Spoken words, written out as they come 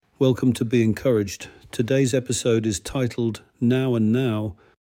Welcome to Be Encouraged. Today's episode is titled Now and Now.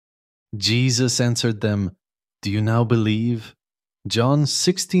 Jesus answered them, "Do you now believe?" John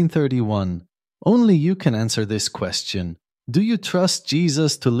 16:31. Only you can answer this question. Do you trust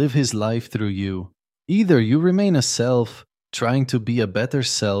Jesus to live his life through you? Either you remain a self, trying to be a better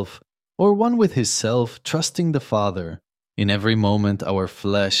self, or one with his self, trusting the Father. In every moment, our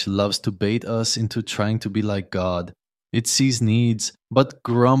flesh loves to bait us into trying to be like God. It sees needs, but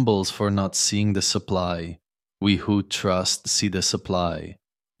grumbles for not seeing the supply. We who trust see the supply.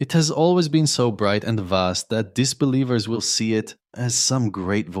 It has always been so bright and vast that disbelievers will see it as some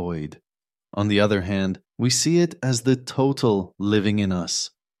great void. On the other hand, we see it as the total living in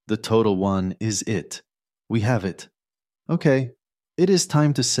us. The total one is it. We have it. Okay, it is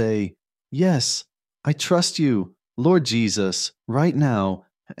time to say, "Yes, I trust you, Lord Jesus, right now,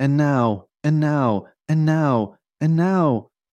 and now, and now, and now, and now,